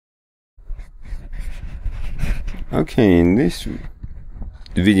Okay, in this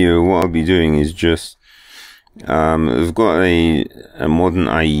video what I'll be doing is just I've got a modern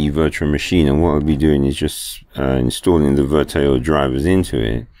IE virtual machine, and what I'll be doing is just installing the virtio drivers into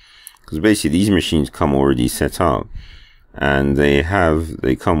it, because basically these machines come already set up, and they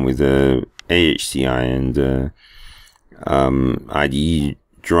come with a AHCI and IDE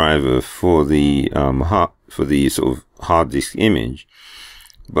driver for the sort of hard disk image.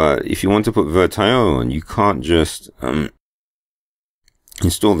 But if you want to put virtio on, you can't just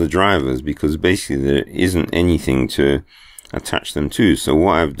install the drivers, because basically there isn't anything to attach them to. So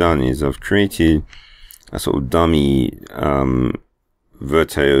what I've done is I've created a sort of dummy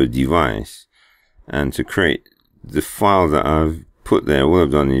virtio device, and to create the file that I've put there, what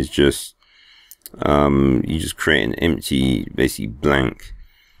I've done is just you just create an empty, basically blank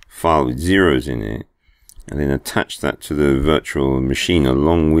file with zeros in it, and then attach that to the virtual machine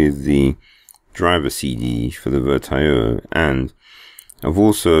along with the driver CD for the virtio. And I've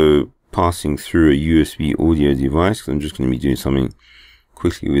also passing through a USB audio device, because I'm just going to be doing something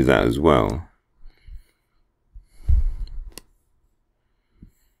quickly with that as well.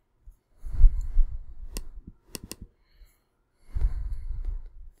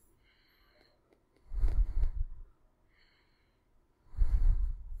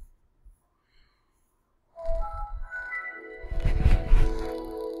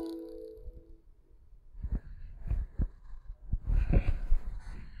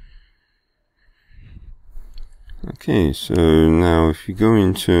 Okay, so now if you go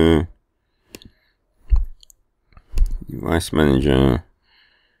into Device Manager,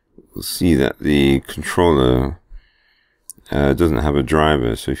 you'll see that the controller doesn't have a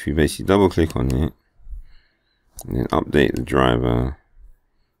driver. So if you basically double click on it and then update the driver,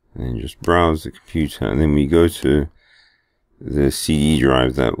 and then just browse the computer, and then we go to the CD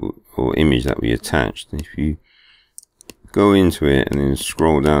drive or image that we attached. And if you go into it and then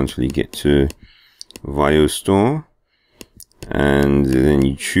scroll down till you get to VIO Store, and then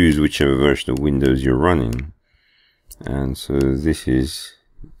you choose whichever version of Windows you're running. And so this is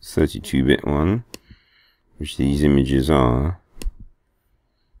 32-bit one, which these images are,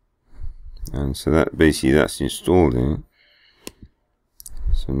 and so that basically that's installed it.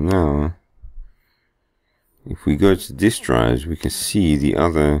 So now if we go to disk drives, we can see the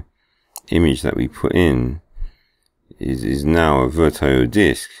other image that we put in is now a virtio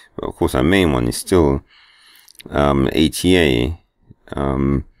disk, but of course our main one is still ATA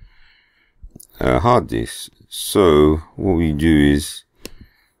hard disk. So what we do is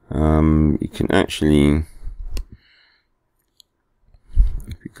you can actually,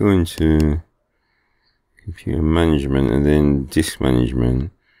 if we go into computer management and then disk management,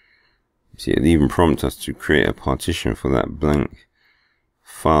 see it'll even prompt us to create a partition for that blank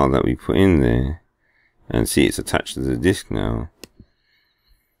file that we put in there, and see it's attached to the disk now.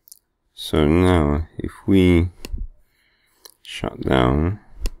 So now if we shut down,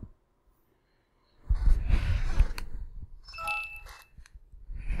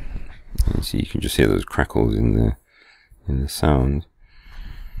 and see you can just hear those crackles in the sound.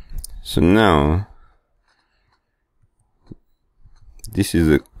 So now this is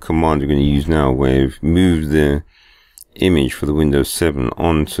the command we're going to use now, where we've moved the image for the Windows 7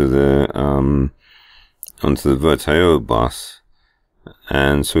 onto the virtio bus.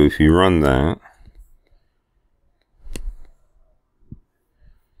 And so if you run that,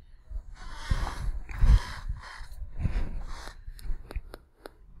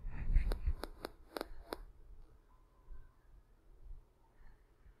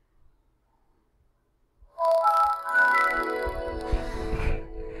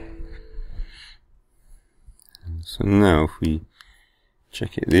 so now if we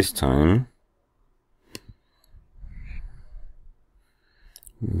check it this time,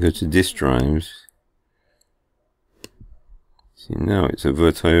 go to disk drives, see now it's a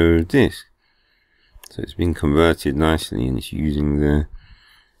virtio disk, so it's been converted nicely and it's using the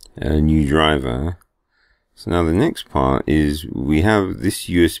new driver. So now the next part is we have this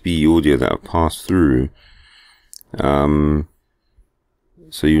USB audio that I've passed through,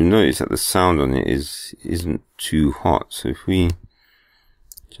 so you notice that the sound on it isn't too hot. So if we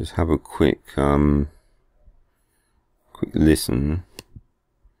just have a quick listen.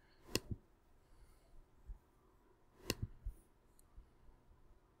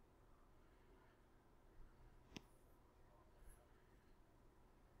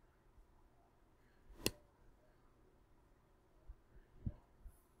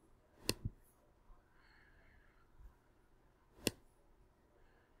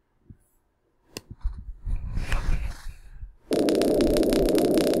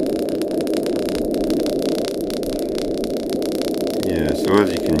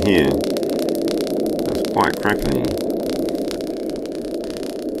 hear, that's quite crackly.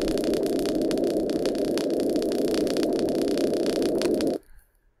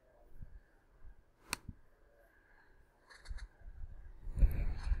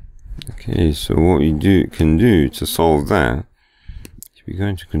 Okay, so what you can do to solve that, if you go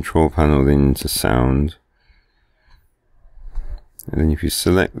into control panel, then into sound, and then if you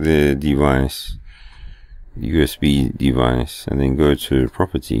select the device, the USB device, and then go to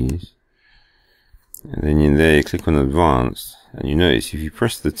properties, and then in there click on advanced, and you notice if you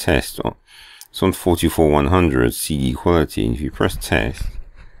press the test, it's on 44100 CD quality, and if you press test,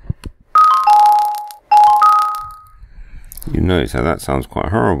 you notice how that sounds quite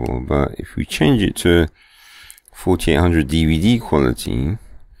horrible. But if we change it to 4800 DVD quality,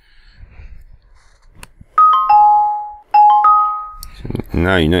 so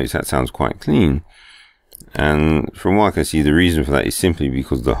now you notice that sounds quite clean. And from what I can see, the reason for that is simply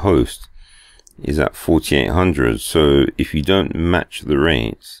because the host is at 4800. So if you don't match the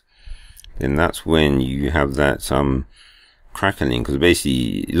rates, then that's when you have that crackling, because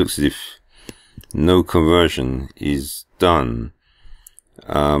basically it looks as if no conversion is done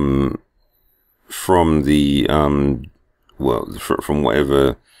from the from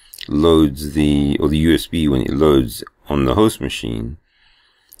whatever loads the USB when it loads on the host machine.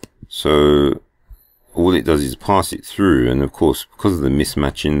 So all it does is pass it through, and of course because of the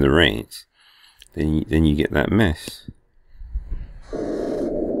mismatch in the rates, then you get that mess.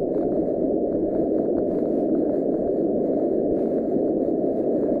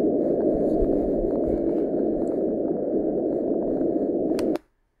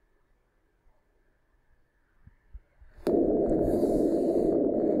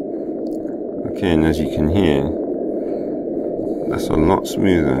 Okay, and as you can hear, that's a lot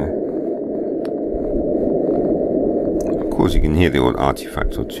smoother. Of course you can hear the odd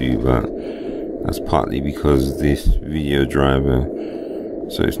artifact or two, but that's partly because this video driver,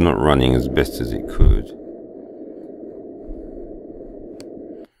 so it's not running as best as it could.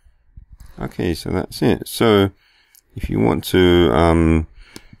 Okay, so that's it. So if you want to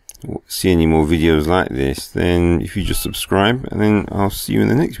see any more videos like this, then if you just subscribe, and then I'll see you in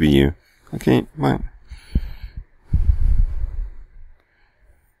the next video. Okay, bye.